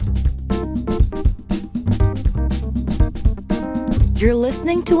You're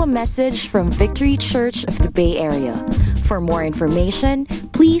listening to a message from Victory Church of the Bay Area. For more information,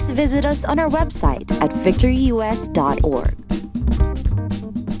 please visit us on our website at victoryus.org.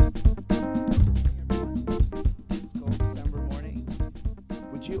 December morning.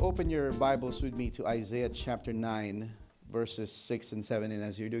 Would you open your Bibles with me to Isaiah chapter 9, verses 6 and 7? And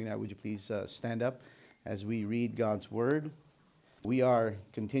as you're doing that, would you please stand up as we read God's Word? We are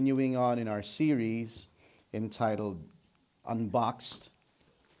continuing on in our series entitled Unboxed.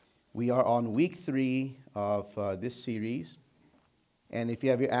 We are on week 3 of this series. And if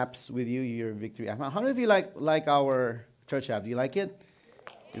you have your apps with you, your Victory app. How many of you like our church app? Do you like it?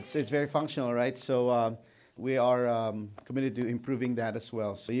 It's very functional, right? So we are committed to improving that as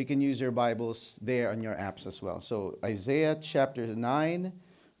well. So you can use your Bibles there on your apps as well. So Isaiah chapter 9,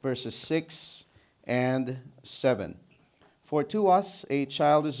 verses 6 and 7. For to us a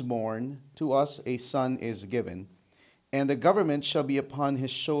child is born, to us a son is given, and the government shall be upon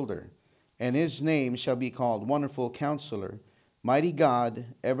his shoulder, and his name shall be called Wonderful Counselor, Mighty God,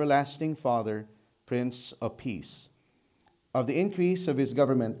 Everlasting Father, Prince of Peace. Of the increase of his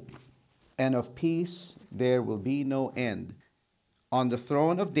government and of peace there will be no end, on the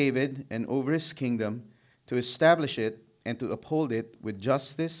throne of David and over his kingdom, to establish it and to uphold it with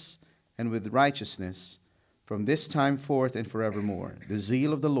justice and with righteousness, from this time forth and forevermore. The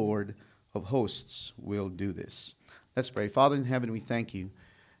zeal of the Lord of hosts will do this. Let's pray. Father in heaven, we thank you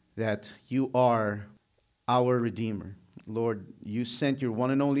that you are our Redeemer. Lord, you sent your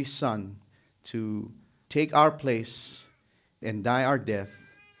one and only Son to take our place and die our death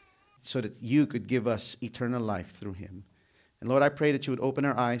so that you could give us eternal life through him. And Lord, I pray that you would open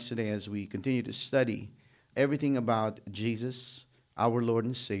our eyes today as we continue to study everything about Jesus, our Lord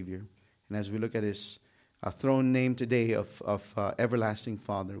and Savior. And as we look at his throne name today of Everlasting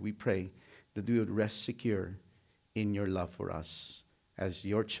Father, we pray that we would rest secure in your love for us as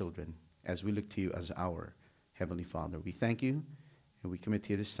your children, as we look to you as our Heavenly Father. We thank you, and we commit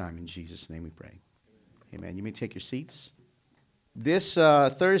to you this time. In Jesus' name we pray. Amen. You may take your seats. This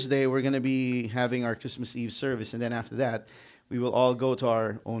Thursday, we're going to be having our Christmas Eve service, and then after that, we will all go to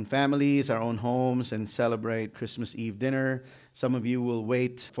our own families, our own homes, and celebrate Christmas Eve dinner. Some of you will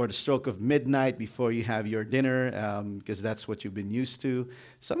wait for the stroke of midnight before you have your dinner, because that's what you've been used to.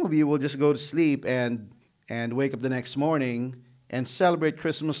 Some of you will just go to sleep and wake up the next morning and celebrate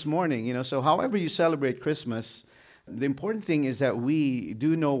Christmas morning. You know, so however you celebrate Christmas, the important thing is that we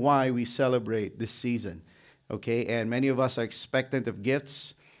do know why we celebrate this season. Okay, and many of us are expectant of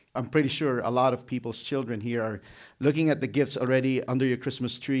gifts. I'm pretty sure a lot of people's children here are looking at the gifts already under your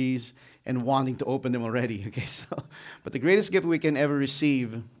Christmas trees and wanting to open them already. Okay, but the greatest gift we can ever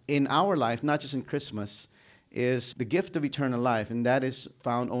receive in our life, not just in Christmas, is the gift of eternal life, and that is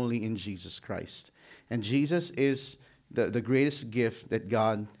found only in Jesus Christ. And Jesus is the greatest gift that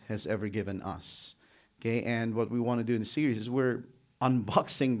God has ever given us. Okay, and what we want to do in the series is we're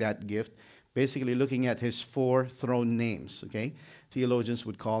unboxing that gift, basically looking at his 4 throne names, okay? Theologians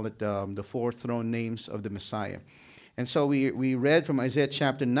would call it the 4 throne names of the Messiah. And so we read from Isaiah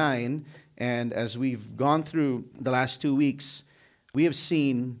chapter 9, and as we've gone through the last 2 weeks, we have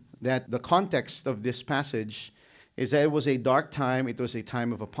seen that the context of this passage is that it was a dark time, it was a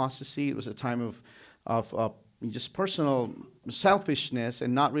time of apostasy, it was a time of just personal selfishness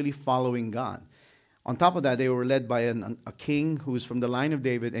and not really following God. On top of that, they were led by a king who was from the line of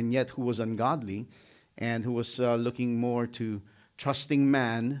David and yet who was ungodly and who was looking more to trusting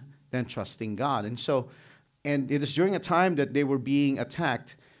man than trusting God. And it is during a time that they were being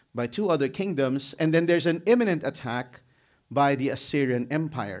attacked by 2 other kingdoms, and then there's an imminent attack by the Assyrian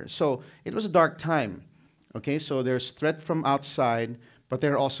Empire. So it was a dark time. Okay, so there's threat from outside, but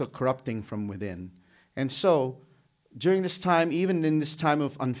they're also corrupting from within. And so during this time, even in this time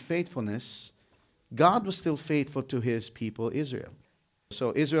of unfaithfulness, God was still faithful to his people, Israel.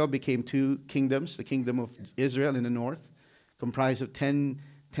 So Israel became 2 kingdoms, the kingdom of Israel in the north, comprised of 10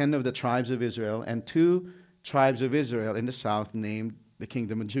 of the tribes of Israel, and 2 tribes of Israel in the south, named the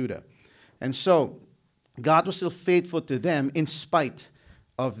kingdom of Judah. And so God was still faithful to them in spite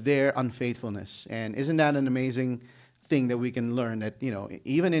of their unfaithfulness. And isn't that an amazing thing that we can learn, that, you know,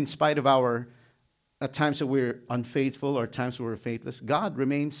 even in spite of our at times that we're unfaithful or times where we're faithless, God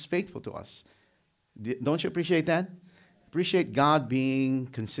remains faithful to us. Don't you appreciate that? Appreciate God being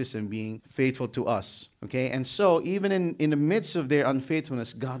consistent, being faithful to us. Okay, and so even in the midst of their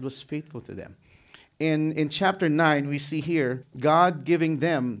unfaithfulness, God was faithful to them. In chapter 9, we see here God giving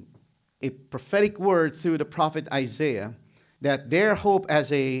them a prophetic word through the prophet Isaiah that their hope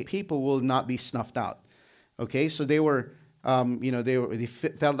as a people will not be snuffed out. Okay, so they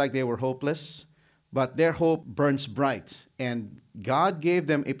felt like they were hopeless. but their hope burns bright. And God gave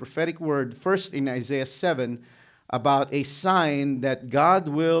them a prophetic word first in Isaiah 7 about a sign that God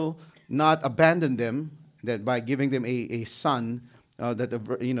will not abandon them, that by giving them a son, that the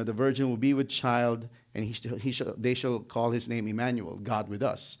virgin will be with child, and they shall call his name Emmanuel, God with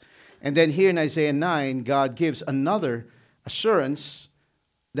us. And then here in Isaiah 9, God gives another assurance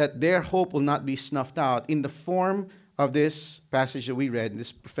that their hope will not be snuffed out in the form of this passage that we read,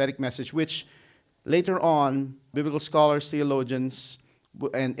 this prophetic message, which later on biblical scholars, theologians,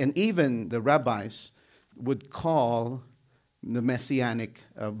 and even the rabbis would call the messianic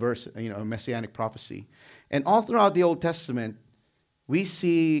verse, messianic prophecy. And all throughout the Old Testament, we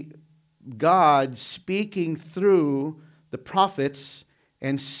see God speaking through the prophets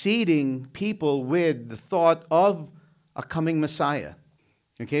and seeding people with the thought of a coming Messiah.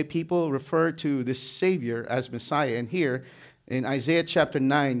 Okay, people refer to this Savior as Messiah. And here in Isaiah chapter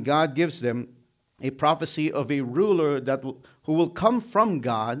 9, God gives them a prophecy of a ruler who will come from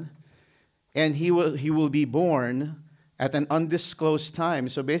God, and he will be born at an undisclosed time.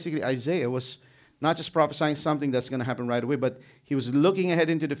 So basically, Isaiah was not just prophesying something that's going to happen right away, but he was looking ahead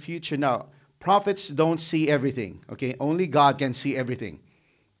into the future. Now, prophets don't see everything, okay? Only God can see everything,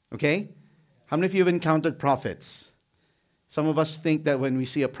 okay? How many of you have encountered prophets? Some of us think that when we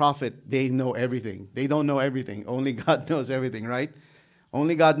see a prophet, they know everything. They don't know everything. Only God knows everything, right?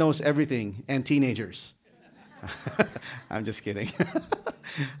 Only God knows everything, and teenagers. I'm just kidding.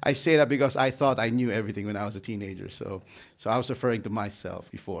 I say that because I thought I knew everything when I was a teenager. So I was referring to myself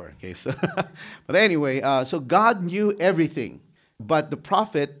before. Okay, so but anyway, so God knew everything, but the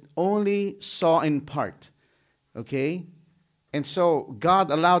prophet only saw in part. Okay, and so God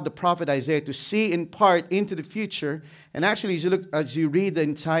allowed the prophet Isaiah to see in part into the future. And actually, as you read the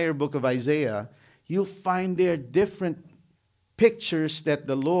entire book of Isaiah, you'll find there different pictures that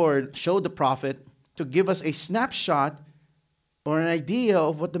the Lord showed the prophet to give us a snapshot or an idea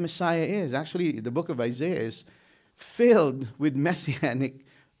of what the Messiah is. Actually, the book of Isaiah is filled with messianic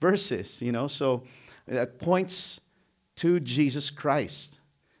verses, so it points to Jesus Christ.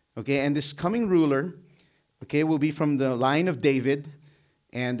 Okay, and this coming ruler, will be from the line of David,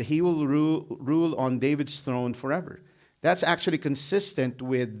 and he will rule on David's throne forever. That's actually consistent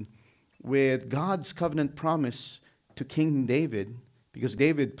with God's covenant promise to King David, because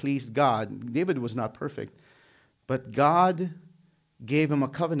David pleased God. David was not perfect, but God gave him a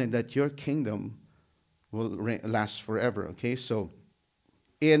covenant that your kingdom will last forever. Okay, so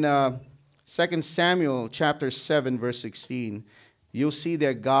in 2 Samuel chapter 7, verse 16, you'll see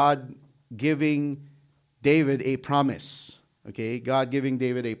that God giving David a promise. Okay, God giving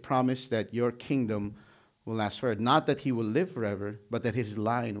David a promise that your kingdom will last forever. Not that he will live forever, but that his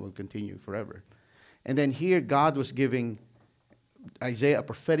line will continue forever. And then here, God was giving Isaiah a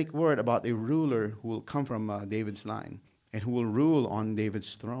prophetic word about a ruler who will come from David's line and who will rule on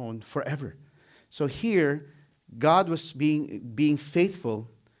David's throne forever. So here, God was being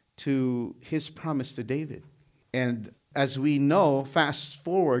faithful to his promise to David. And as we know, fast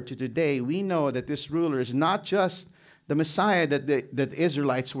forward to today, we know that this ruler is not just the Messiah that the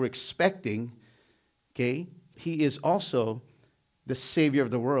Israelites were expecting. Okay, he is also the Savior of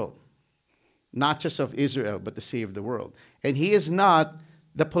the world. Not just of Israel, but the Savior of the world. And he is not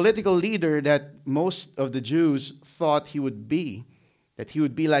the political leader that most of the Jews thought he would be. That he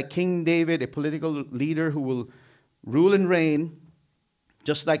would be like King David, a political leader who will rule and reign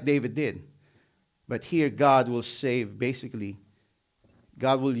just like David did. But here God will save, basically,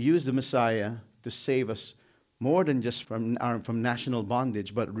 God will use the Messiah to save us more than just from national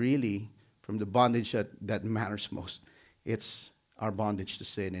bondage, but really from the bondage that matters most. It's our bondage to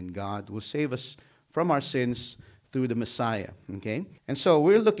sin, and God will save us from our sins through the Messiah. Okay, and so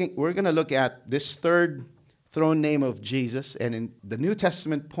we're going to look at this third throne name of Jesus, and in the New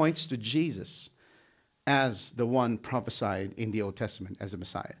Testament points to Jesus as the one prophesied in the Old Testament as a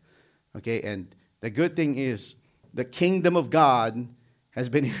Messiah. Okay, and the good thing is the kingdom of God has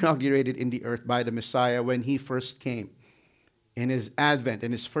been inaugurated in the earth by the Messiah when he first came. In his advent,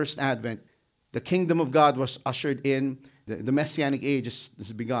 in his first advent, the kingdom of God was ushered in. The Messianic age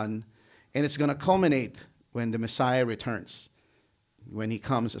has begun, and it's going to culminate when the Messiah returns, when he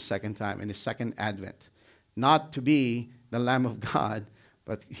comes a second time in his second advent. Not to be the Lamb of God,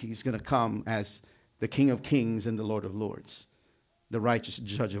 but he's going to come as the King of Kings and the Lord of Lords, the righteous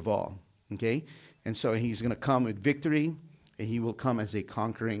judge of all. Okay? And so he's going to come with victory, and he will come as a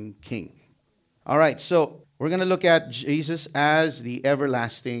conquering king. All right, so we're going to look at Jesus as the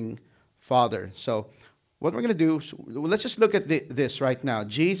everlasting Father. So what we're going to do, let's just look at this right now.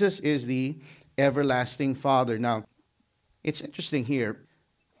 Jesus is the everlasting Father. Now, it's interesting here.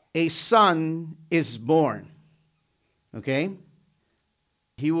 a son is born. Okay?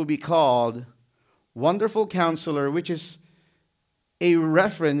 He will be called Wonderful Counselor, which is a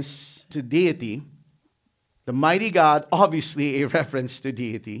reference to deity. The mighty God, obviously a reference to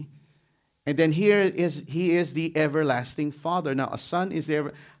deity. And then he is the everlasting Father. Now, a son is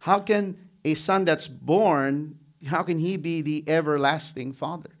how can a son that's born, how can he be the everlasting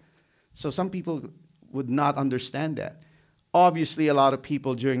Father? So some people would not understand that. Obviously, a lot of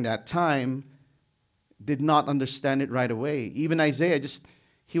people during that time did not understand it right away. Even Isaiah,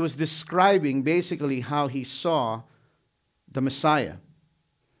 he was describing basically how he saw the Messiah.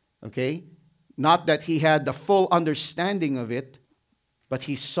 Okay? Not that he had the full understanding of it, but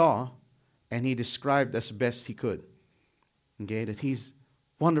he saw and he described as best he could. Okay? That he's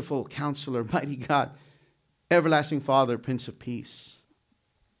Wonderful Counselor, Mighty God, Everlasting Father, Prince of Peace.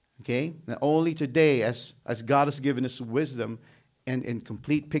 Okay? Now, only today, as God has given us wisdom and in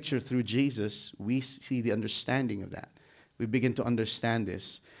complete picture through Jesus, we see the understanding of that. We begin to understand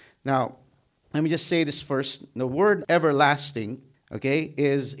this. Now, let me just say this first. The word everlasting, okay,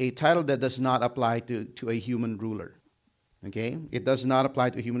 is a title that does not apply to a human ruler. Okay? It does not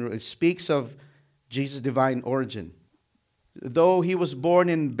apply to a human ruler. It speaks of Jesus' divine origin. Though he was born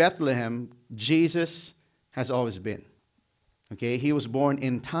in Bethlehem, Jesus has always been. Okay? He was born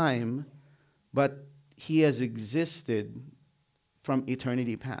in time, but he has existed from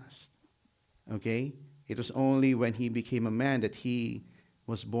eternity past. Okay? It was only when he became a man that he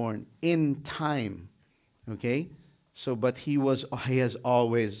was born in time. Okay? So, but he has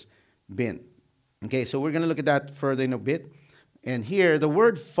always been. Okay, so we're going to look at that further in a bit. And here, the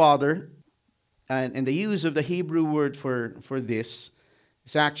word father, and the use of the Hebrew word for this,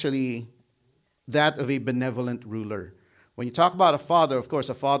 is actually that of a benevolent ruler. When you talk about a father, of course,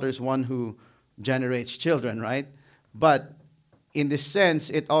 a father is one who generates children, right? But in this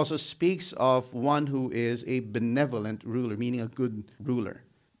sense, it also speaks of one who is a benevolent ruler, meaning a good ruler.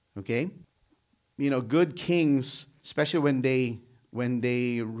 Okay? You know, good kings, especially when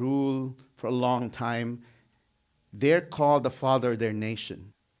they rule for a long time, they're called the father of their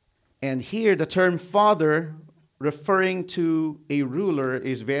nation. And here, the term father, referring to a ruler,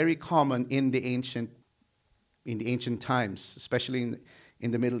 is very common in the ancient times, especially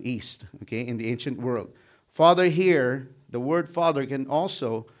in the Middle East, okay, in the ancient world. Father here, the word father can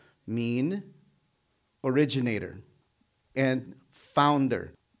also mean originator and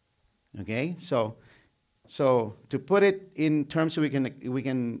founder. Okay, so to put it in terms so we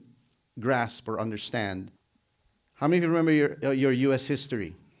can grasp or understand. How many of you remember your U.S.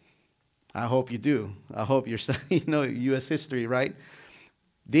 history? I hope you do. I hope you know U.S. history, right?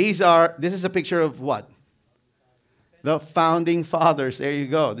 This is a picture of what? The founding fathers. There you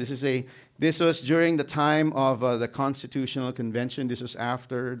go. This was during the time of the Constitutional Convention. This was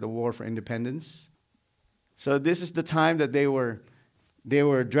after the War for Independence. So this is the time that they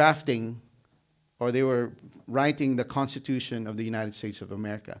were drafting, or they were writing the Constitution of the United States of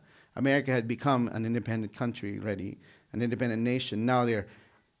America. America had become an independent country already, an independent nation. Now they're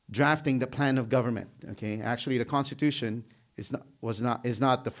drafting the plan of government. Okay, actually, the Constitution is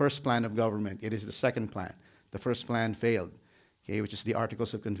not the first plan of government. It is the second plan. The first plan failed. Okay, which is the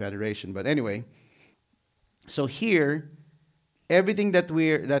Articles of Confederation. But anyway, so here, everything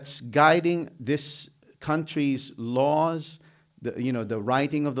that's guiding this country's laws, the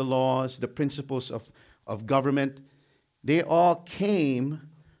writing of the laws, the principles of government, they all came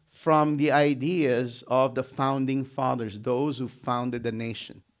from the ideas of the founding fathers, those who founded the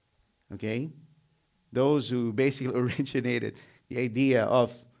nation. Okay? Those who basically originated the idea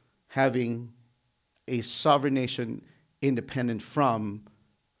of having a sovereign nation independent from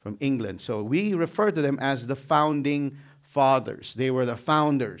England. So we refer to them as the founding fathers. They were the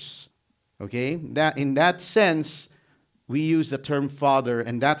founders. Okay? That in that sense, we use the term father,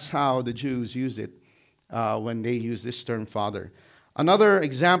 and that's how the Jews use it when they use this term father. Another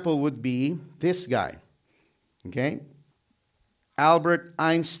example would be this guy. Okay? Albert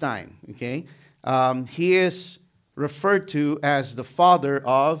Einstein. Okay? He is referred to as the father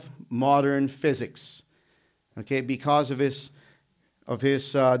of modern physics. Okay? Because of his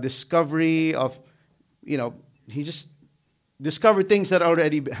discovery of, he just discovered things that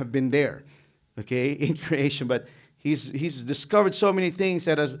already have been there. Okay? In creation, but He's discovered so many things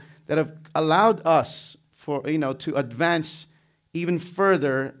that have allowed us to advance even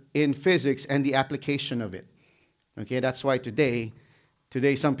further in physics and the application of it. Okay, that's why today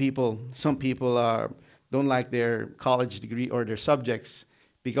some people don't like their college degree or their subjects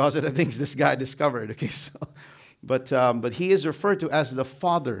because of the things this guy discovered. Okay, but he is referred to as the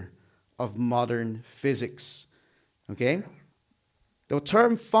father of modern physics. Okay, The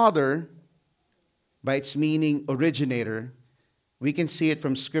term Father, by its meaning originator, we can see it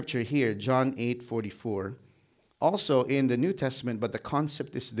from Scripture here, John 8:44. Also in the New Testament, but the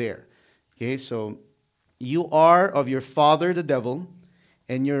concept is there. Okay, so you are of your father the devil,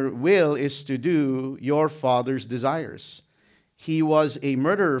 and your will is to do your father's desires. He was a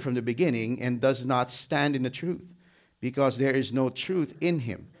murderer from the beginning and does not stand in the truth, because there is no truth in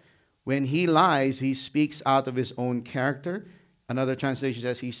him. When he lies, he speaks out of his own character. Another translation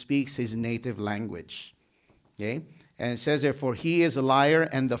says he speaks his native language. Okay? And it says, therefore, he is a liar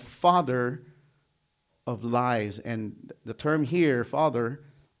and the father of lies. And the term here, father,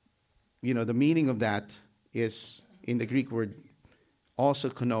 the meaning of that is, in the Greek word, also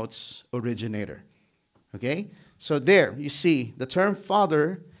connotes originator. Okay? So there, you see, the term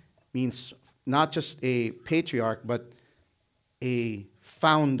father means not just a patriarch, but a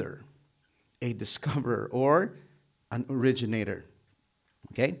founder, a discoverer, or an originator.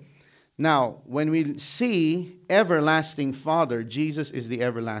 Okay? Now, when we see everlasting Father, Jesus is the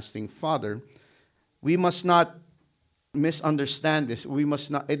everlasting Father, we must not misunderstand this.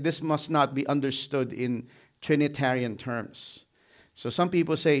 This must not be understood in Trinitarian terms. So some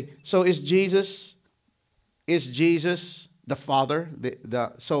people say, so is Jesus the Father?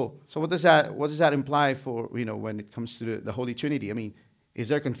 So what does that imply for, when it comes to the Holy Trinity? I mean, is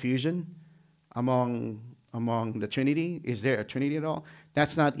there confusion among the Trinity? Is there a Trinity at all?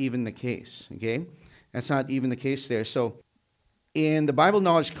 That's not even the case, okay? That's not even the case there. So in the Bible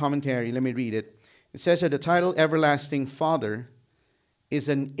Knowledge Commentary, let me read it. It says that the title Everlasting Father is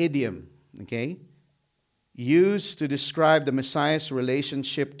an idiom, okay, used to describe the Messiah's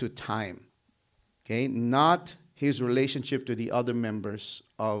relationship to time, okay, not his relationship to the other members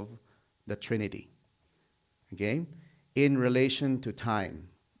of the Trinity, okay, in relation to time.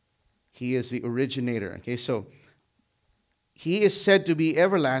 He is the originator, okay, so he is said to be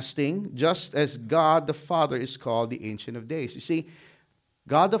everlasting, just as God the Father is called the Ancient of Days. You see,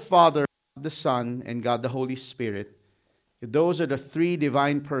 God the Father, the Son, and God the Holy Spirit, those are the three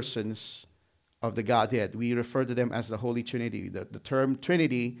divine persons of the Godhead. We refer to them as the Holy Trinity. The term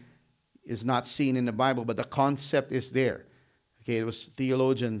Trinity is not seen in the Bible, but the concept is there. Okay, it was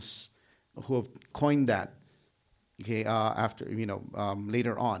theologians who have coined that. Okay,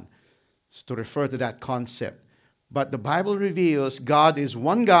 later on, to refer to that concept. But the Bible reveals God is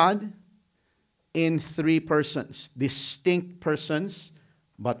one God in three persons, distinct persons,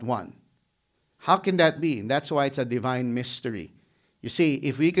 but one. How can that be? And that's why it's a divine mystery. You see,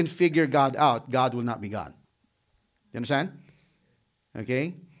 if we can figure God out, God will not be God. You understand?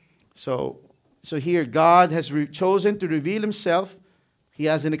 Okay? So here, God has chosen to reveal himself. He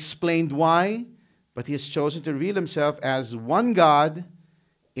hasn't explained why, but he has chosen to reveal himself as one God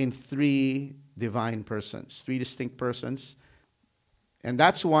in three divine persons, three distinct persons. And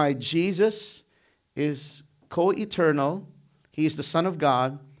that's why Jesus is co-eternal. He is the Son of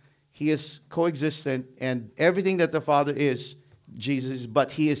God. He is coexistent, and everything that the Father is, Jesus is,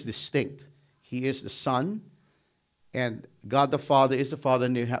 but he is distinct. He is the Son, and God the Father is the Father,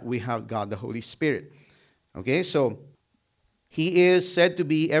 and we have God the Holy Spirit. Okay, so he is said to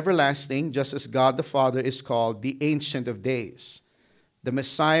be everlasting, just as God the Father is called the Ancient of Days. The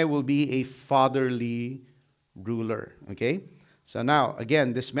Messiah will be a fatherly ruler. Okay, so now,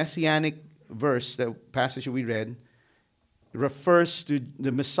 again, this messianic verse, the passage we read, refers to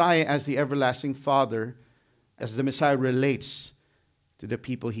the Messiah as the everlasting Father, as the Messiah relates to the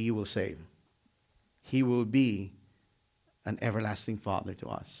people he will save. He will be an everlasting Father to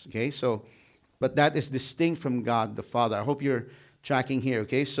us. Okay, so, but that is distinct from God the Father. I hope you're tracking here.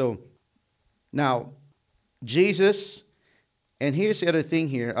 Okay, so now, Jesus, and here's the other thing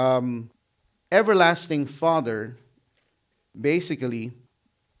here. Everlasting Father basically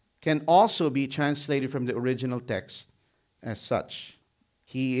can also be translated from the original text as such.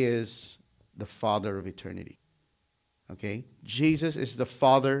 He is the Father of eternity. Okay? Jesus is the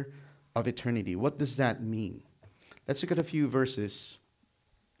Father of eternity. What does that mean? Let's look at a few verses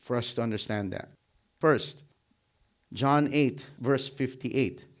for us to understand that. First, John 8, verse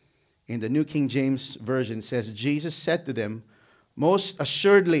 58. In the New King James Version says, Jesus said to them, "Most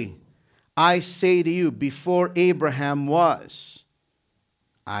assuredly, I say to you, before Abraham was,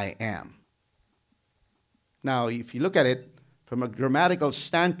 I am." Now, if you look at it from a grammatical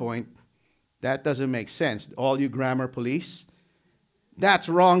standpoint, that doesn't make sense. All you grammar police, that's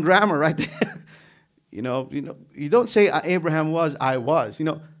wrong grammar right there. You don't say Abraham was, I was.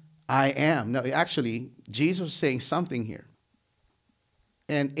 I am. No, actually, Jesus was saying something here.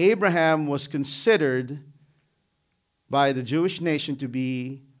 And Abraham was considered by the Jewish nation to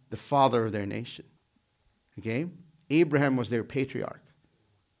be the father of their nation. Okay? Abraham was their patriarch.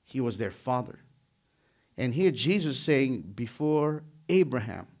 He was their father. And here Jesus is saying, before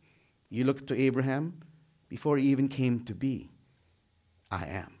Abraham, you look to Abraham, before he even came to be, I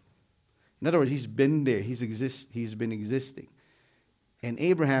am. In other words, he's been there. He's been existing. And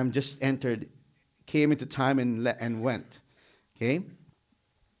Abraham just came into time and went. Okay?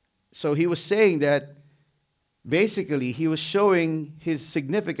 So he was saying that basically he was showing his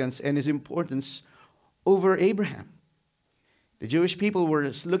significance and his importance over Abraham. The Jewish people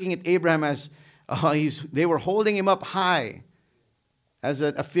were looking at Abraham as, they were holding him up high as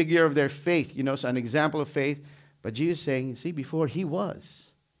a figure of their faith, so an example of faith. But Jesus is saying, see, before he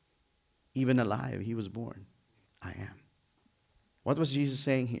was even alive, he was born. I am. What was Jesus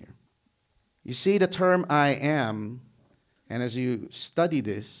saying here? You see the term I am, and as you study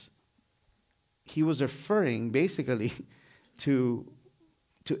this, he was referring basically to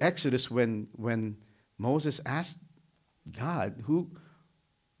Exodus when Moses asked God,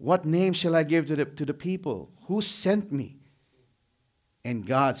 what name shall I give to the people? Who sent me? And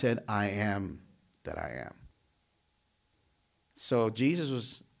God said, I am that I am. So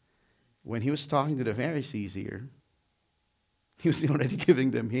Jesus when he was talking to the Pharisees here, he was already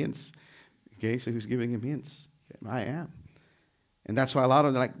giving them hints. Okay, so he was giving them hints. I am. And that's why a lot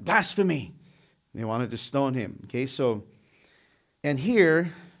of them are like, blasphemy. They wanted to stone him. Okay, so, and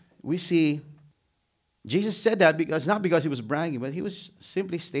here we see Jesus said that not because he was bragging, but he was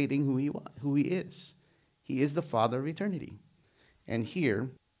simply stating who he is. He is the Father of eternity. And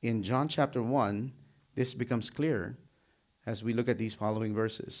here in John chapter 1, this becomes clearer as we look at these following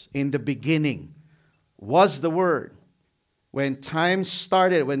verses. In the beginning was the Word. When time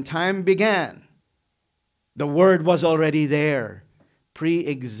started, when time began, the Word was already there,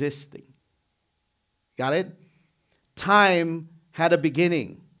 pre-existing. Got it? Time had a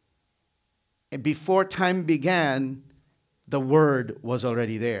beginning. And before time began, the Word was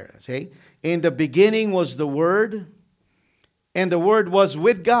already there. Okay? In the beginning was the Word, and the Word was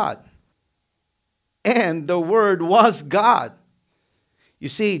with God. And the Word was God. You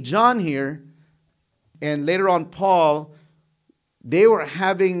see, John here, and later on Paul,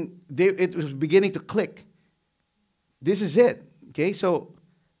 it was beginning to click. This is it. Okay, so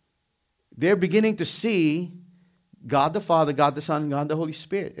they're beginning to see God the Father, God the Son, God the Holy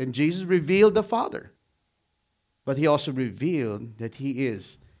Spirit. And Jesus revealed the Father. But he also revealed that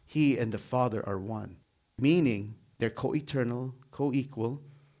he and the Father are one. Meaning, they're co-eternal, co-equal,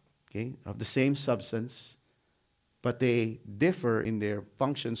 okay, of the same substance, but they differ in their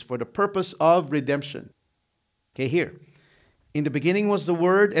functions for the purpose of redemption. Okay, here. In the beginning was the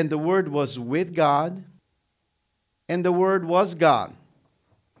Word, and the Word was with God, and the Word was God.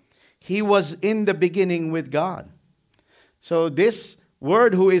 He was in the beginning with God. So this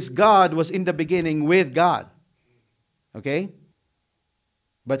Word who is God was in the beginning with God. Okay?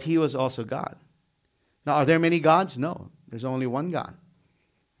 But he was also God. Now, are there many gods? No. There's only one God.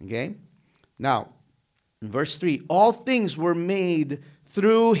 Okay? Now, in verse 3, all things were made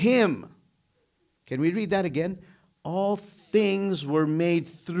through him. Can we read that again? All things were made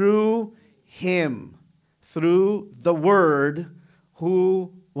through him. Through the Word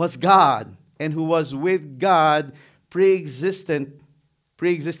who was God and who was with God pre-existing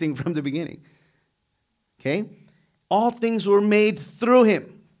from the beginning. Okay? All things were made through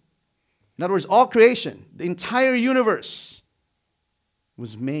him. In other words, all creation, the entire universe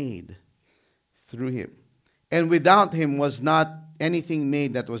was made through him. And without him was not anything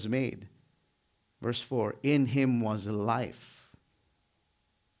made that was made. Verse 4, in him was life.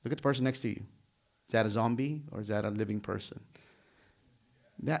 Look at the person next to you. Is that a zombie or is that a living person?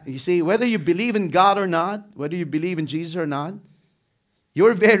 That, you see, whether you believe in God or not, whether you believe in Jesus or not,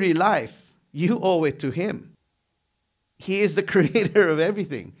 your very life, you owe it to him. He is the creator of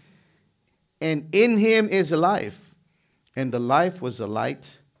everything. And in him is life. And the life was the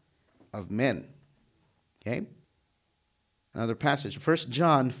light of men. Okay? Another passage. 1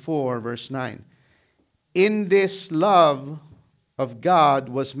 John 4, verse 9. In this love of God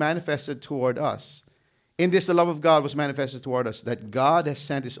was manifested toward us. In this the love of God was manifested toward us, that God has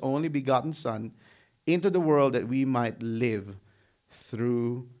sent his only begotten Son into the world that we might live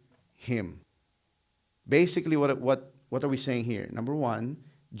through him. Basically, what are we saying here? Number one,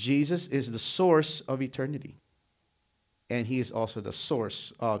 Jesus is the source of eternity. And he is also the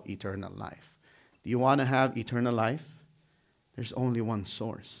source of eternal life. Do you want to have eternal life? There's only one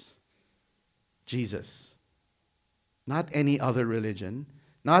source. Jesus. Not any other religion.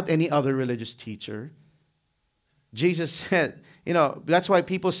 Not any other religious teacher. Jesus said, that's why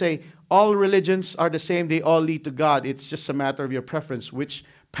people say all religions are the same. They all lead to God. It's just a matter of your preference, which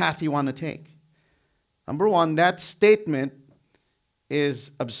path you want to take. Number one, that statement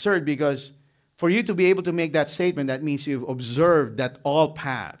is absurd because for you to be able to make that statement, that means you've observed that all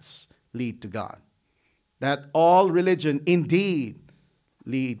paths lead to God. That all religion indeed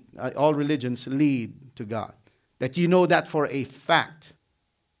all religions lead to God. That you know that for a fact.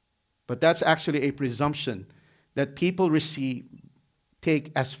 But that's actually a presumption that people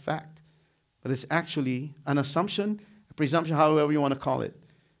take as fact. But it's actually an assumption, a presumption, however you want to call it.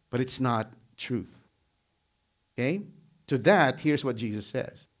 But it's not truth. Okay? To that, here's what Jesus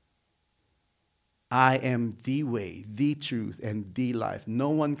says. I am the way, the truth, and the life. No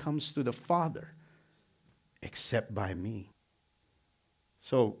one comes to the Father except by me.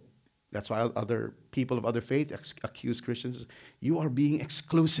 So that's why other people of other faith accuse Christians, you are being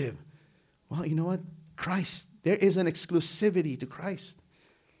exclusive. Well, you know what? Christ, there is an exclusivity to Christ.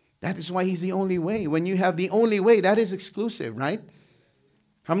 That is why he's the only way. When you have the only way, that is exclusive, right?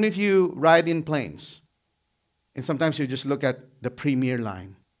 How many of you ride in planes? And sometimes you just look at the premier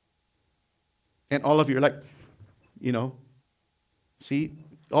line. And all of you are like, see?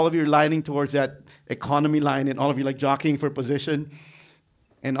 All of you are lining towards that economy line, and all of you like jockeying for position.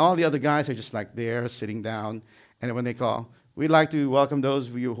 And all the other guys are just like there, sitting down. And when they call, we'd like to welcome those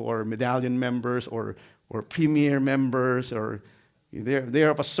of you who are medallion members or premier members, or they're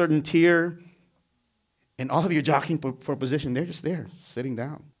of a certain tier. And all of you are jockeying for position. They're just there, sitting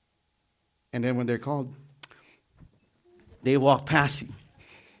down. And then when they're called, they walk past you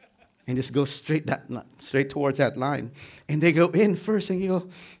and just go straight towards that line. And they go in first, and you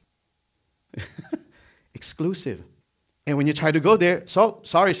go, exclusive. And when you try to go there, so,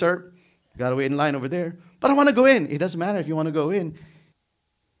 sorry, sir, you got to wait in line over there. But I want to go in. It doesn't matter if you want to go in.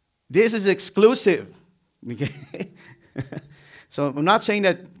 This is exclusive. Okay? So I'm not saying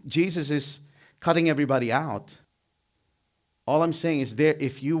that Jesus is cutting everybody out. All I'm saying is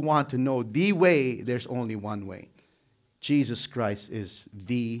if you want to know the way, there's only one way. Jesus Christ is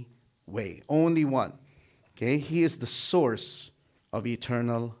the way. Only one. Okay? He is the source of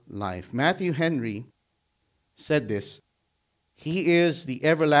eternal life. Matthew Henry said this. He is the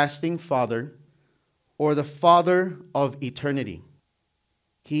everlasting Father, or the Father of eternity.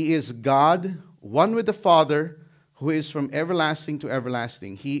 He is God, one with the Father, who is from everlasting to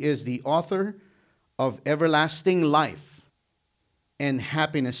everlasting. He is the author of everlasting life and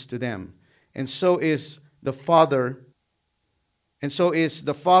happiness to them. And so is the Father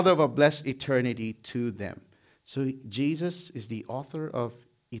of a blessed eternity to them. So Jesus is the author of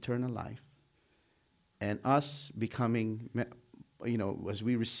eternal life. And us becoming, as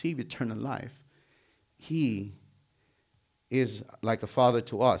we receive eternal life, he is like a father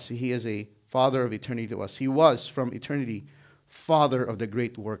to us. He is a father of eternity to us. He was from eternity father of the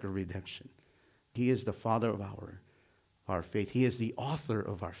great work of redemption. He is the father of our faith. He is the author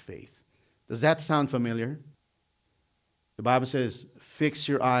of our faith. Does that sound familiar? The Bible says, fix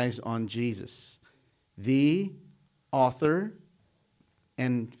your eyes on Jesus, the author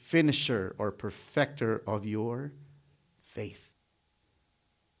and finisher or perfecter of your faith.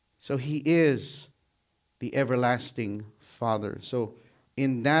 So he is the everlasting Father. So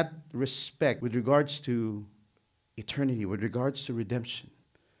in that respect, with regards to eternity, with regards to redemption,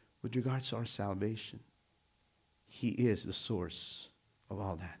 with regards to our salvation, he is the source of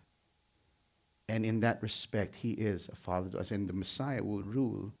all that. And in that respect, he is a father to us. And the Messiah will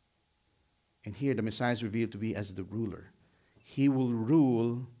rule. And here the Messiah is revealed to be as the ruler. He will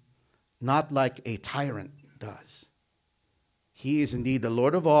rule not like a tyrant does. He is indeed the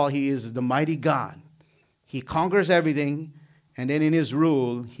Lord of all. He is the mighty God. He conquers everything. And then in his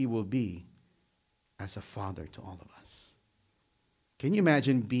rule, he will be as a father to all of us. Can you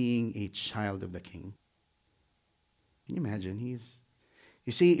imagine being a child of the King? Can you imagine?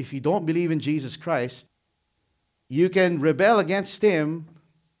 You see, if you don't believe in Jesus Christ, you can rebel against him,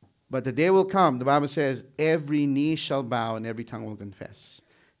 but the day will come, the Bible says, every knee shall bow and every tongue will confess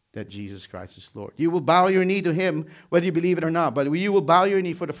that Jesus Christ is Lord. You will bow your knee to him, whether you believe it or not, but you will bow your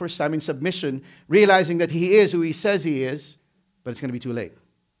knee for the first time in submission, realizing that he is who he says he is, but it's going to be too late.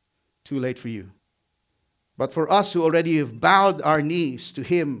 Too late for you. But for us who already have bowed our knees to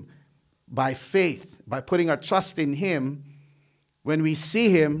him by faith, by putting our trust in him, when we see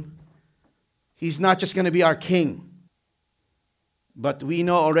him, he's not just going to be our king. But we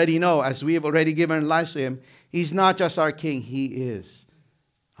already know, as we have already given our lives to him, he's not just our king, he is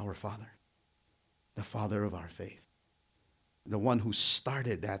our Father. The Father of our faith. The one who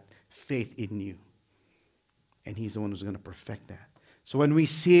started that faith in you. And he's the one who's going to perfect that. So when we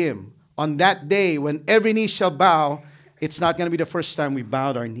see him, on that day, when every knee shall bow, it's not going to be the first time we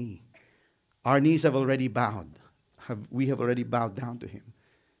bowed our knee. Our knees have already bowed. We have already bowed down to him.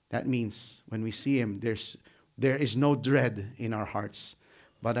 That means when we see him, there is no dread in our hearts,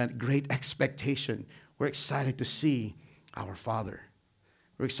 but a great expectation. We're excited to see our Father.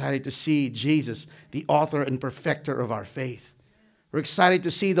 We're excited to see Jesus, the author and perfecter of our faith. We're excited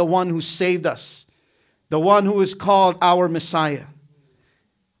to see the one who saved us, the one who is called our Messiah.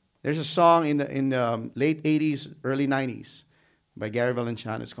 There's a song in the late 80s, early 90s by Gary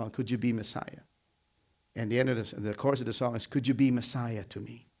Valenciano. It's called Could You Be Messiah? And the end of the chorus of the song is, Could you be Messiah to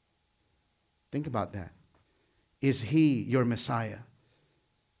me? Think about that. Is he your Messiah?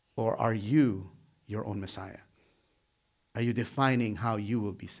 Or are you your own Messiah? Are you defining how you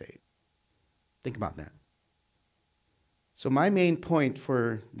will be saved? Think about that. So my main point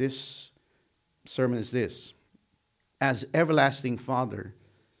for this sermon is this. As everlasting Father,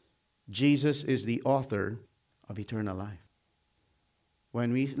 Jesus is the author of eternal life.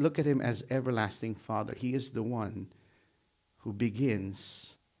 When we look at him as everlasting Father, he is the one who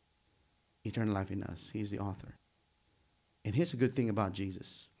begins eternal life in us. He is the author. And here's a good thing about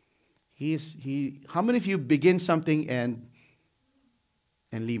Jesus. How many of you begin something and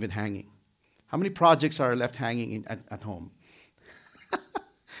leave it hanging? How many projects are left hanging at home?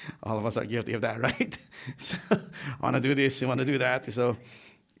 All of us are guilty of that, right? So, I want to do this, I want to do that. So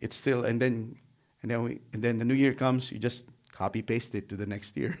it's still, and then the new year comes, you just copy paste it to the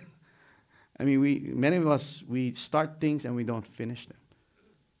next year. I mean, many of us, we start things and we don't finish them.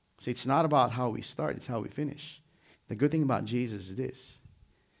 So it's not about how we start, it's how we finish. The good thing about Jesus is this.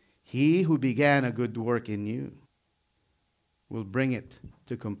 He who began a good work in you will bring it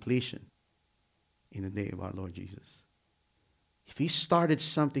to completion in the day of our Lord Jesus. If he started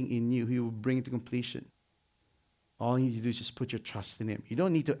something in you, he will bring it to completion. All you need to do is just put your trust in him. You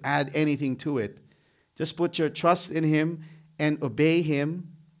don't need to add anything to it. Just put your trust in him and obey him,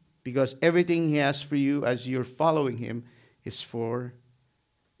 because everything he has for you as you're following him is for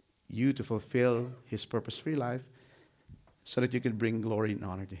you to fulfill his purpose-free life so that you can bring glory and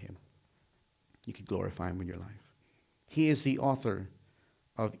honor to him. You can glorify him with your life. He is the author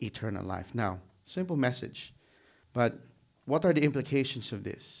of eternal life. Now, simple message, but what are the implications of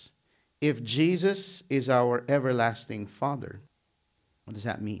this? If Jesus is our everlasting Father, what does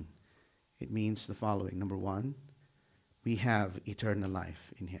that mean? It means the following. Number one, we have eternal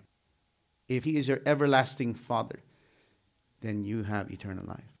life in him. If he is your everlasting Father, then you have eternal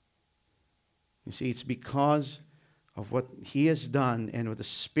life. You see, it's because of what he has done and with the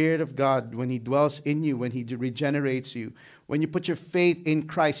Spirit of God, when he dwells in you, when he regenerates you, when you put your faith in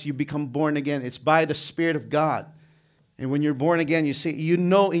Christ, you become born again. It's by the Spirit of God. And when you're born again, you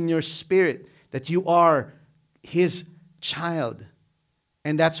know in your spirit that you are his child.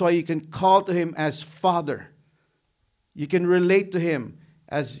 And that's why you can call to him as Father. You can relate to him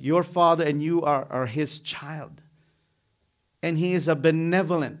as your Father, and you are his child. And he is a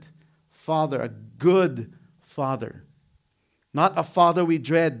benevolent Father, a good Father. Not a father we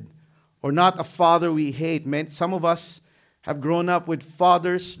dread, or not a father we hate. Some of us have grown up with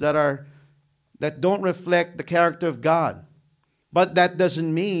fathers that don't reflect the character of God. But that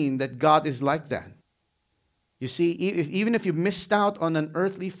doesn't mean that God is like that. You see, even if you missed out on an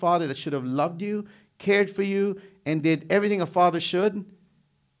earthly father that should have loved you, cared for you, and did everything a father should,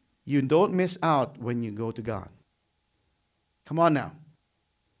 you don't miss out when you go to God. Come on now.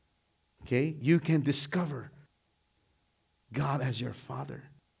 Okay? You can discover God as your Father.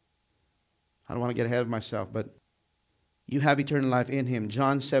 I don't want to get ahead of myself, but you have eternal life in him.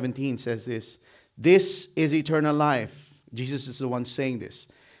 John 17 says this. This is eternal life. Jesus is the one saying this.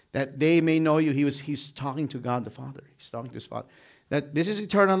 That they may know you. He's talking to God the Father. He's talking to his Father. That this is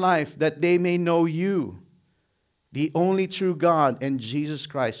eternal life, that they may know you, the only true God, and Jesus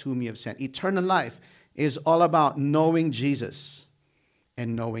Christ whom you have sent. Eternal life is all about knowing Jesus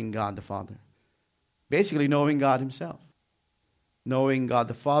and knowing God the Father. Basically knowing God himself. Knowing God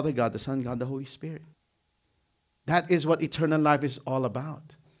the Father, God the Son, God the Holy Spirit. That is what eternal life is all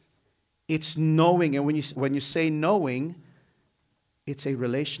about. It's knowing, and when you say knowing, it's a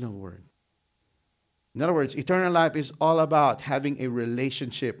relational word. In other words, eternal life is all about having a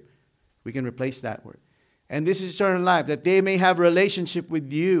relationship. We can replace that word. And this is eternal life, that they may have relationship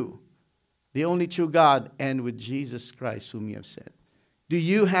with you, the only true God, and with Jesus Christ whom you have sent. Do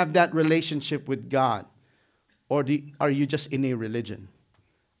you have that relationship with God? Or are you just in a religion?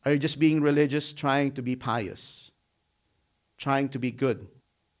 Are you just being religious, trying to be pious? Trying to be good?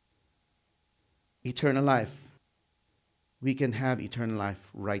 Eternal life. We can have eternal life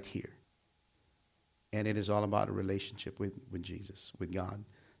right here. And it is all about a relationship with Jesus, with God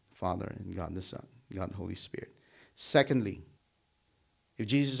the Father and God the Son, God the Holy Spirit. Secondly, if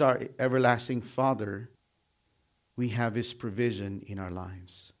Jesus is our everlasting Father, we have his provision in our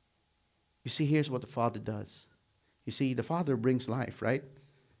lives. You see, here's what the Father does. You see, the Father brings life, right?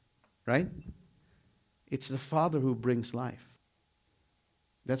 Right? It's the Father who brings life.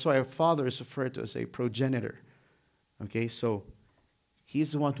 That's why a father is referred to as a progenitor. Okay, so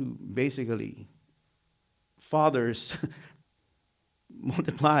he's the one who basically, fathers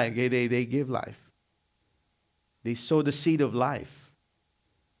multiply, okay? They give life. They sow the seed of life.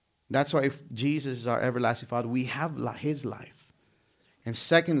 That's why if Jesus is our everlasting Father, we have his life. And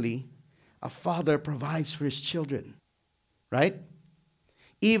secondly, a father provides for his children, right?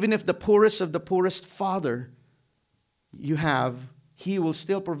 Even if the poorest of the poorest father you have, he will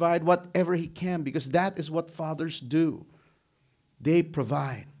still provide whatever he can, because that is what fathers do. They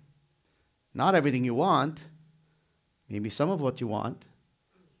provide. Not everything you want, maybe some of what you want,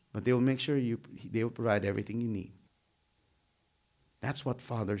 but they will make sure they will provide everything you need. That's what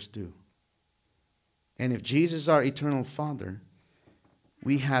fathers do. And if Jesus is our eternal Father,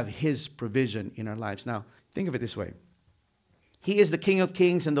 we have his provision in our lives. Now, think of it this way. He is the King of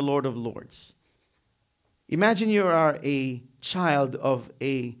Kings and the Lord of Lords. Imagine you are a child of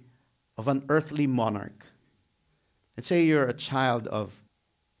an earthly monarch. Let's say you're a child of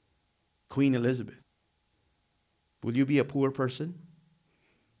Queen Elizabeth. Will you be a poor person?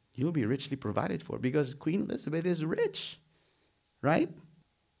 You'll be richly provided for, because Queen Elizabeth is rich, right?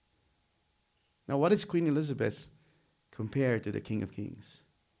 Now, what is Queen Elizabeth compared to the King of Kings?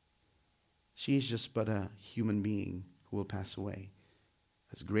 She's just but a human being who will pass away.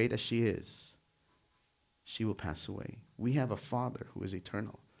 As great as she is, she will pass away. We have a Father who is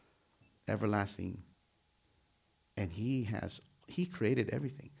eternal, everlasting, and he created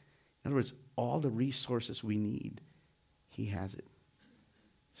everything. In other words, all the resources we need, he has it.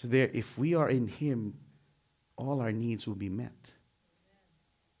 So if we are in him, all our needs will be met.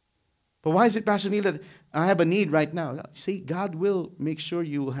 But why is it, Pastor Neil, that I have a need right now? See, God will make sure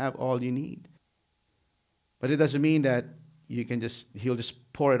you will have all you need. But it doesn't mean that he'll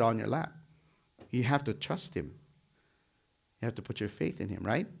just pour it on your lap. You have to trust him. You have to put your faith in him,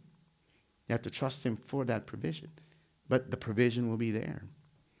 right? You have to trust him for that provision. But the provision will be there.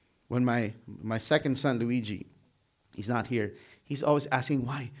 When my second son, Luigi, he's not here, he's always asking,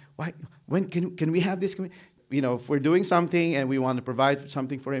 why? When can we have this? If we're doing something and we want to provide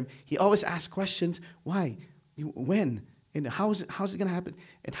something for him, he always asks questions. Why? When? And how's it going to happen?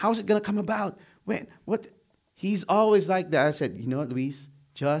 And how's it going to come about? When? What? He's always like that. I said, you know what, Luis?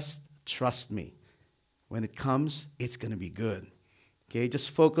 Just trust me. When it comes, it's going to be good. Okay? Just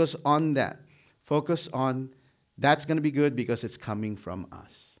focus on that. Focus on that's going to be good because it's coming from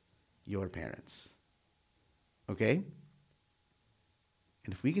us, your parents. Okay?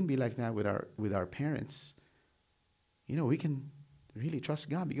 And if we can be like that with our parents, we can really trust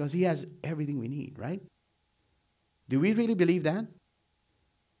God because he has everything we need, right? Do we really believe that?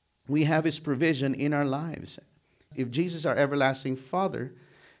 We have his provision in our lives. If Jesus is our everlasting Father,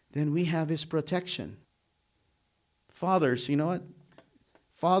 then we have his protection. Fathers, you know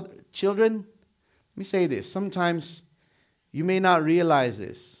what? Children, let me say this. Sometimes you may not realize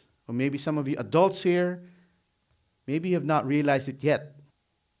this. Or maybe some of you adults here, maybe you have not realized it yet.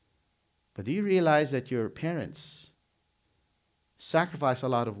 But do you realize that your parents sacrifice a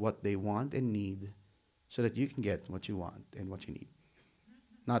lot of what they want and need so that you can get what you want and what you need?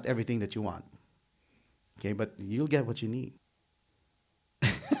 Not everything that you want. Okay, but you'll get what you need.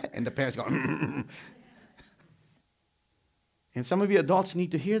 And the parents go, and some of you adults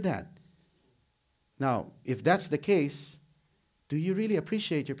need to hear that. Now, if that's the case, do you really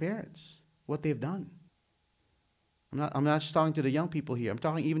appreciate your parents, what they've done? I'm not just talking to the young people here. I'm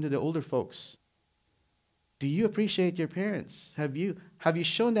talking even to the older folks. Do you appreciate your parents? Have you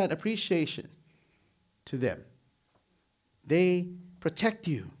shown that appreciation to them? They protect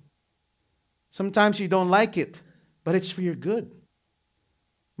you. Sometimes you don't like it, but it's for your good.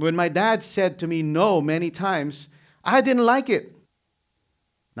 When my dad said to me no many times, I didn't like it.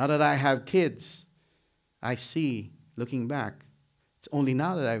 Now that I have kids, I see, looking back, it's only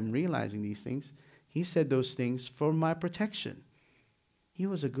now that I'm realizing these things. He said those things for my protection. He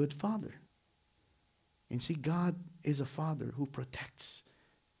was a good father. And see, God is a father who protects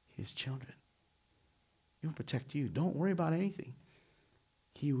his children. He will protect you. Don't worry about anything.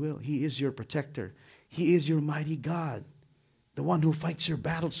 He will. He is your protector. He is your mighty God, the one who fights your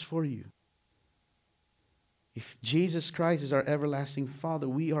battles for you. If Jesus Christ is our everlasting Father,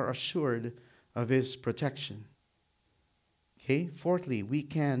 we are assured of his protection. Okay? Fourthly, we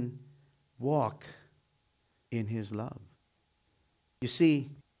can walk in his love. You see,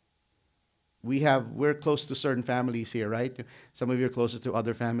 we're close to certain families here, right? Some of you are closer to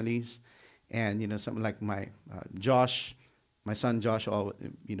other families. And, something like my Josh, My son Josh,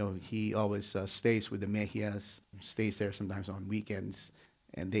 he always stays with the Mejias, stays there sometimes on weekends,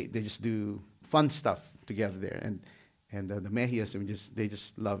 and they just do fun stuff together there. And the Mejias, they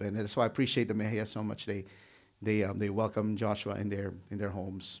just love it. And that's why I appreciate the Mejias so much. They welcome Joshua in their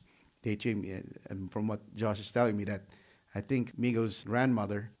homes. They treat me, and from what Josh is telling me, that I think Migo's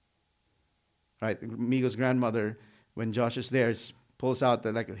grandmother, when Josh is there, pulls out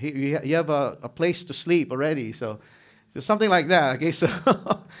you have a place to sleep already. So something like that. Okay, so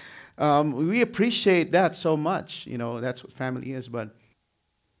we appreciate that so much. That's what family is. But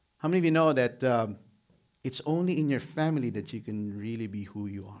how many of you know that it's only in your family that you can really be who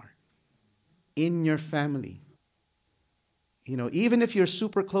you are? In your family. Even if you're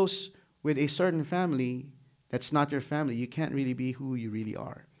super close with a certain family, that's not your family. You can't really be who you really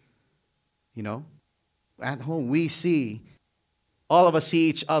are. At home, all of us see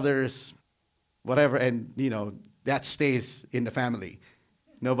each other's whatever, and, that stays in the family.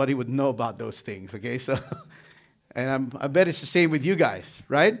 Nobody would know about those things, okay? So, and I bet it's the same with you guys,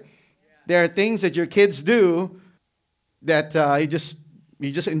 right? Yeah. There are things that your kids do that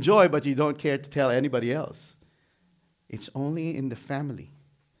you just enjoy, but you don't care to tell anybody else. It's only in the family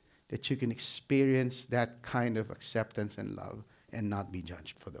that you can experience that kind of acceptance and love and not be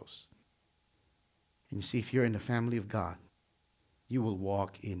judged for those. And you see, if you're in the family of God, you will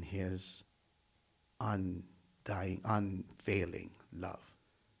walk in His undying, unfailing love.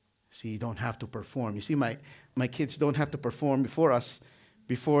 See, you don't have to perform. You see, my kids don't have to perform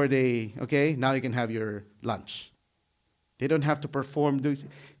before they, okay, now you can have your lunch. They don't have to perform.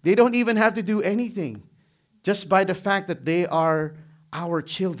 They don't even have to do anything. Just by the fact that they are our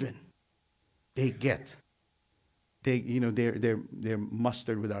children, they're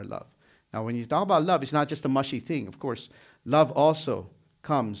mustered with our love. Now, when you talk about love, it's not just a mushy thing. Of course, love also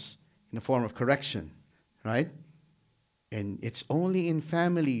comes in the form of correction, right? And it's only in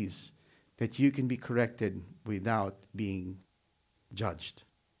families that you can be corrected without being judged.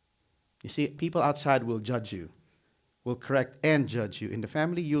 You see, people outside will judge you, will correct and judge you. In the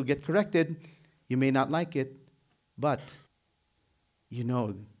family, you'll get corrected. You may not like it, but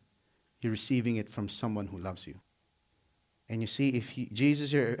you're receiving it from someone who loves you. And you see, if Jesus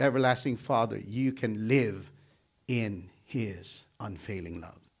is your everlasting Father, you can live in His unfailing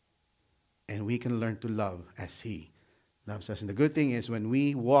love. And we can learn to love as He loves us. And the good thing is, when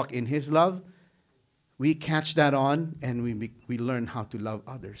we walk in His love, we catch that on, and we learn how to love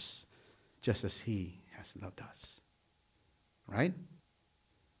others just as He has loved us. Right?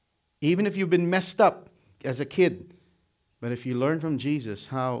 Even if you've been messed up as a kid, but if you learn from Jesus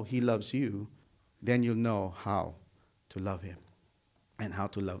how He loves you, then you'll know how to love Him and how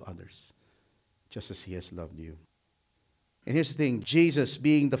to love others, just as He has loved you. And here's the thing, Jesus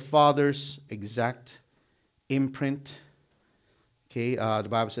being the Father's exact imprint, okay, the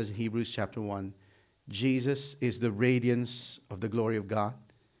Bible says in Hebrews chapter 1, Jesus is the radiance of the glory of God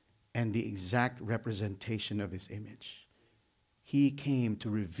and the exact representation of His image. He came to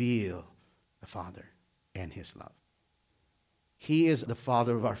reveal the Father and His love. He is the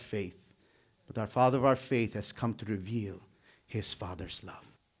Father of our faith, but our Father of our faith has come to reveal His Father's love.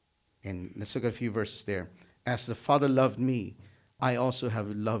 And let's look at a few verses there. As the Father loved me, I also have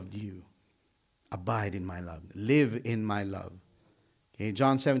loved you. Abide in my love. Live in my love. Okay,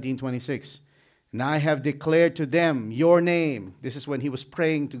 John 17:26. And I have declared to them your name. This is when He was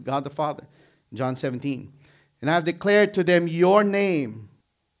praying to God the Father. John 17. And I have declared to them your name,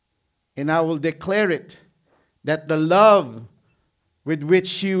 and I will declare it, that the love with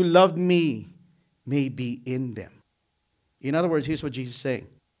which you loved me may be in them. In other words, here's what Jesus is saying.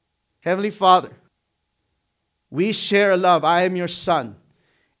 Heavenly Father, we share a love. I am your son,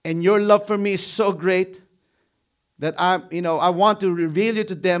 and your love for me is so great that I want to reveal you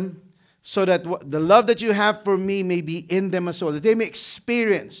to them, so that the love that you have for me may be in them as well, that they may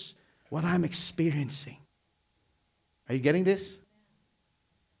experience what I'm experiencing. Are you getting this?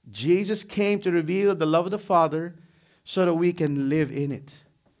 Jesus came to reveal the love of the Father so that we can live in it,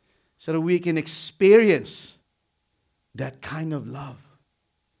 so that we can experience that kind of love.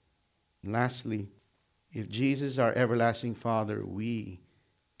 And lastly, if Jesus is our everlasting Father, we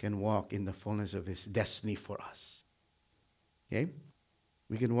can walk in the fullness of His destiny for us. Okay?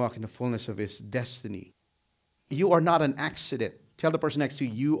 We can walk in the fullness of His destiny. You are not an accident. Tell the person next to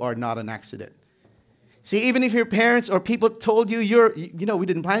you, you are not an accident. See, even if your parents or people told you we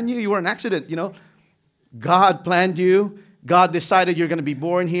didn't plan you, you were an accident, God planned you. God decided you're going to be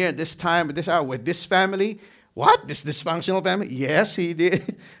born here at this time, at this hour, with this family. What? This dysfunctional family? Yes, He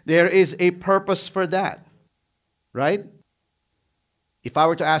did. There is a purpose for that. Right? If I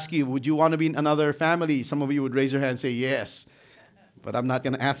were to ask you, would you want to be in another family? Some of you would raise your hand and say yes. But I'm not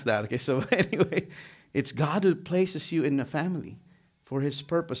going to ask that. Okay, so anyway, it's God who places you in a family for His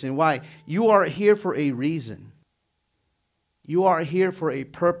purpose. And why? You are here for a reason. You are here for a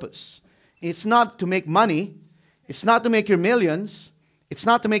purpose. It's not to make money. It's not to make your millions. It's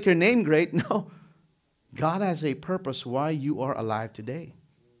not to make your name great. No. God has a purpose why you are alive today.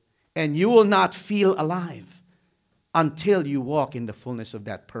 And you will not feel alive until you walk in the fullness of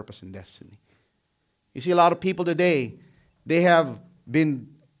that purpose and destiny. You see, a lot of people today, they have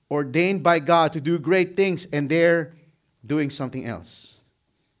been ordained by God to do great things, and they're doing something else.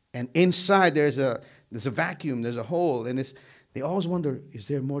 And inside there's a vacuum, there's a hole, and they always wonder, is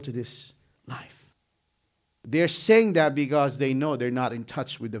there more to this life? They're saying that because they know they're not in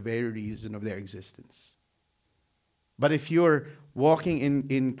touch with the very reason of their existence. But if you're walking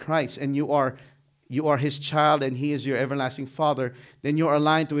in Christ and you are His child and He is your everlasting Father, then you're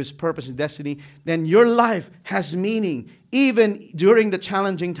aligned to His purpose and destiny, then your life has meaning even during the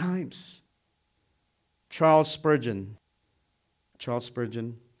challenging times. Charles Spurgeon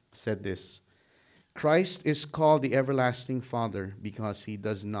said this: Christ is called the everlasting Father because He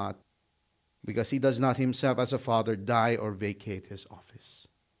does not Himself as a father die or vacate His office.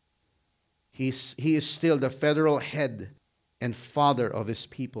 He is still the federal head and father of His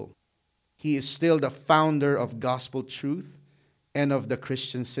people. He is still the founder of gospel truth and of the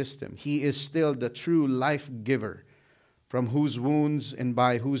Christian system. He is still the true life giver, from whose wounds and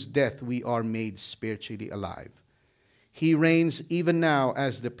by whose death we are made spiritually alive. He reigns even now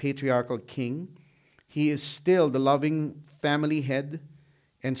as the patriarchal king. He is still the loving family head,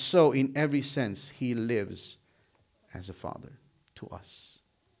 and so in every sense He lives as a father to us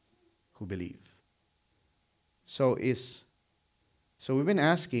who believe. So we've been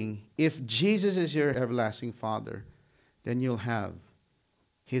asking, if Jesus is your everlasting Father, then you'll have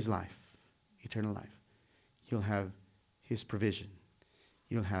His life, eternal life. You'll have His provision.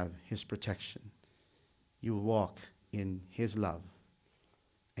 You'll have His protection. You'll walk in His love,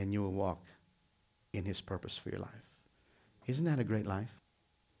 and you will walk in His purpose for your life. Isn't that a great life?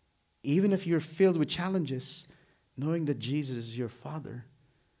 Even if you're filled with challenges, knowing that Jesus is your Father,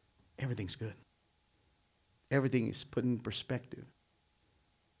 everything's good. Everything is put in perspective.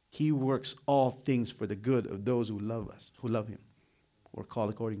 He works all things for the good of those who love us, who love Him, who are called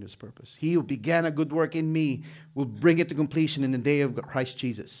according to His purpose. He who began a good work in me will bring it to completion in the day of Christ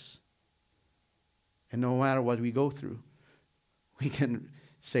Jesus. And no matter what we go through, we can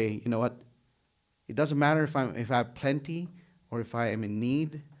say, you know what? It doesn't matter if I have plenty or if I am in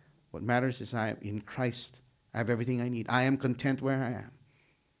need. What matters is I am in Christ. I have everything I need. I am content where I am.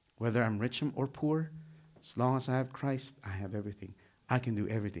 Whether I'm rich or poor, as long as I have Christ, I have everything. I can do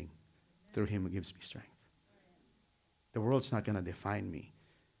everything through Him who gives me strength. The world's not going to define me.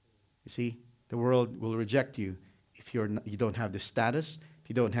 You see, the world will reject you if you don't have this status, if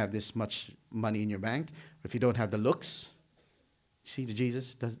you don't have this much money in your bank, or if you don't have the looks. You see, to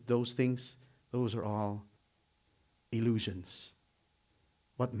Jesus, those things, those are all illusions.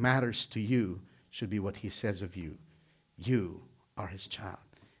 What matters to you should be what He says of you. You are His child,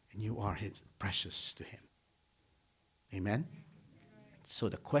 and you are His precious to Him. Amen? So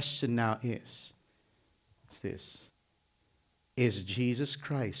the question now is this: is Jesus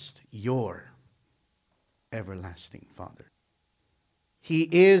Christ your everlasting Father? He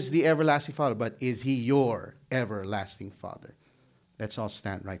is the everlasting Father, but is He your everlasting Father? Let's all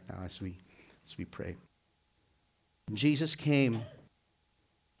stand right now as we pray. Jesus came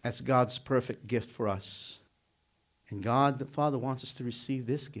as God's perfect gift for us. And God the Father wants us to receive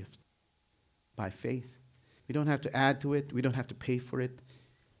this gift by faith. We don't have to add to it. We don't have to pay for it.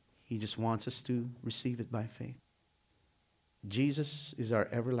 He just wants us to receive it by faith. Jesus is our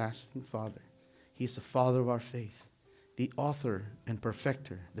everlasting Father. He is the Father of our faith, the author and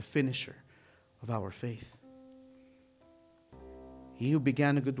perfecter, the finisher of our faith. He who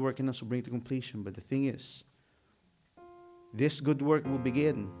began a good work in us will bring it to completion. But the thing is, this good work will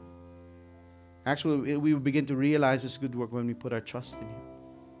begin. Actually, we will begin to realize this good work when we put our trust in Him.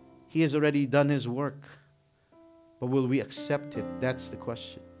 He has already done His work. But will we accept it? That's the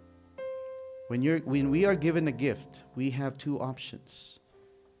question. When we are given a gift, we have two options.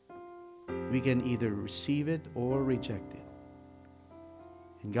 We can either receive it or reject it.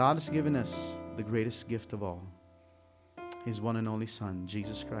 And God has given us the greatest gift of all, His one and only Son,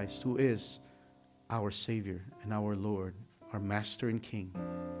 Jesus Christ, who is our Savior and our Lord, our Master and King,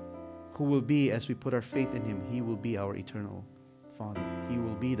 who will be, as we put our faith in Him, He will be our eternal Father. He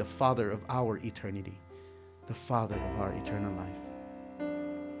will be the Father of our eternity, the Father of our eternal life.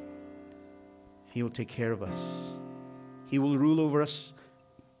 He will take care of us. He will rule over us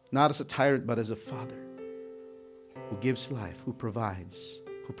not as a tyrant, but as a father who gives life, who provides,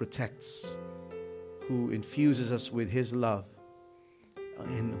 who protects, who infuses us with His love,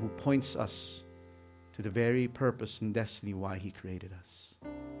 and who points us to the very purpose and destiny why He created us.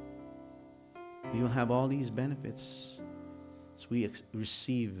 We will have all these benefits as we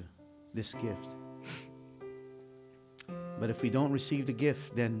receive this gift. But if we don't receive the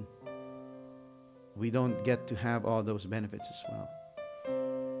gift, then we don't get to have all those benefits as well.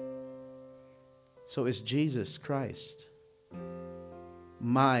 So is Jesus Christ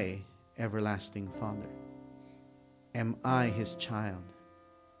my everlasting Father? Am I His child?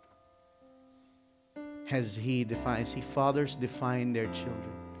 See, fathers define their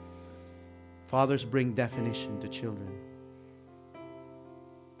children. Fathers bring definition to children.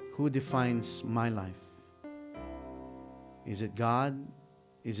 Who defines my life? Is it God?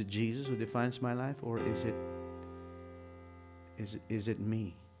 Is it Jesus who defines my life? Or is it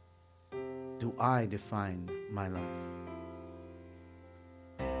me? Do I define my life?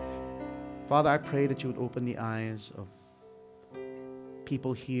 Father, I pray that you would open the eyes of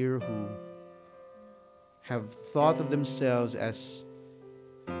people here who have thought of themselves as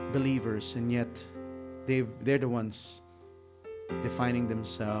believers, and yet they're the ones defining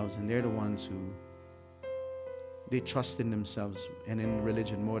themselves, and they're the ones who they trust in themselves and in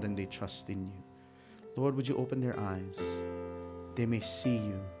religion more than they trust in you. Lord, would you open their eyes? They may see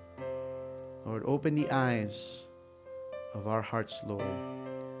you. Lord, open the eyes of our hearts, Lord,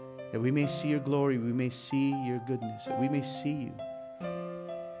 that we may see your glory, we may see your goodness, that we may see you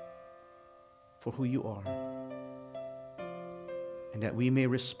for who you are, and that we may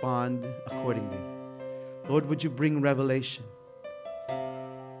respond accordingly. Lord, would you bring revelation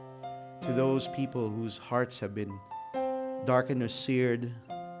to those people whose hearts have been darkened or seared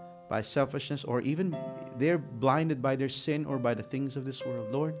by selfishness, or even they're blinded by their sin or by the things of this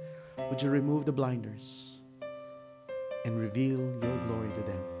world. Lord, would you remove the blinders and reveal your glory to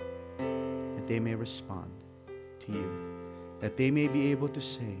them, that they may respond to you, that they may be able to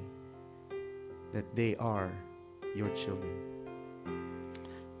say that they are your children.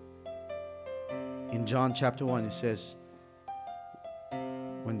 In John chapter 1, it says,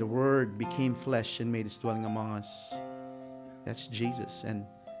 when the Word became flesh and made His dwelling among us, that's Jesus. And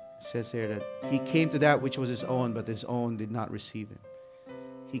it says here that He came to that which was His own, but His own did not receive Him.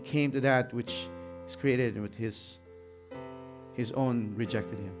 He came to that which is created, with His own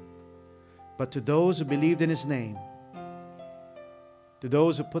rejected Him. But to those who believed in His name, to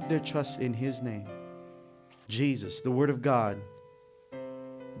those who put their trust in His name, Jesus, the Word of God,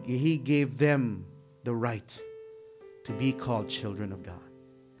 He gave them the right to be called children of God.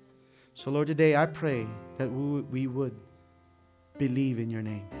 So Lord, today I pray that we would believe in your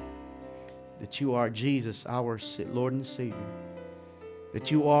name, that you are Jesus, our Lord and Savior,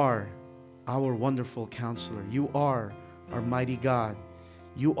 that you are our wonderful counselor, you are our mighty God,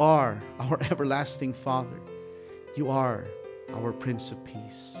 you are our everlasting Father, you are our Prince of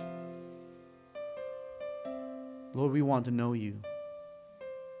Peace. Lord, we want to know you.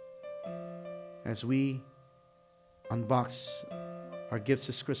 As we unbox our gifts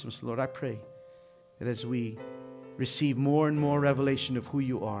this Christmas, Lord, I pray that as we receive more and more revelation of who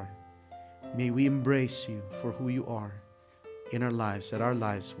you are, may we embrace you for who you are in our lives, that our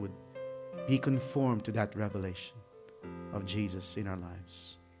lives would be conformed to that revelation of Jesus in our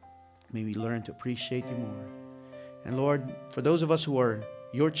lives. May we learn to appreciate you more. And Lord, for those of us who are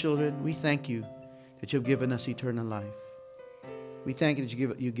your children, we thank you that you've given us eternal life. We thank you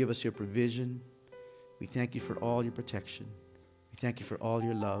that you give us your provision. We thank you for all your protection. We thank you for all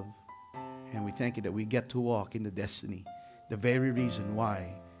your love. And we thank you that we get to walk in the destiny, the very reason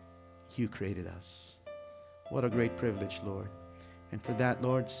why you created us. What a great privilege, Lord. And for that,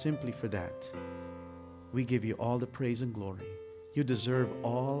 Lord, simply for that, we give you all the praise and glory. You deserve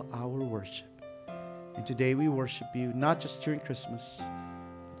all our worship. And today we worship you, not just during Christmas,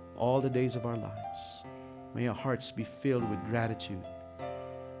 but all the days of our lives. May our hearts be filled with gratitude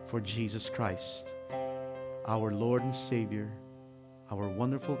for Jesus Christ, our Lord and Savior, our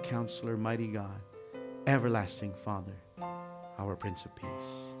wonderful Counselor, mighty God, everlasting Father, our Prince of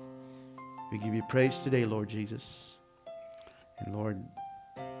Peace. We give you praise today, Lord Jesus. And Lord,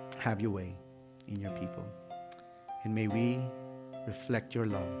 have your way in your people. And may we reflect your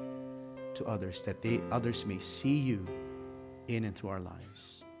love to others, that others may see you in and through our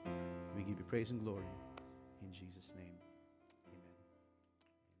lives. We give you praise and glory in Jesus' name.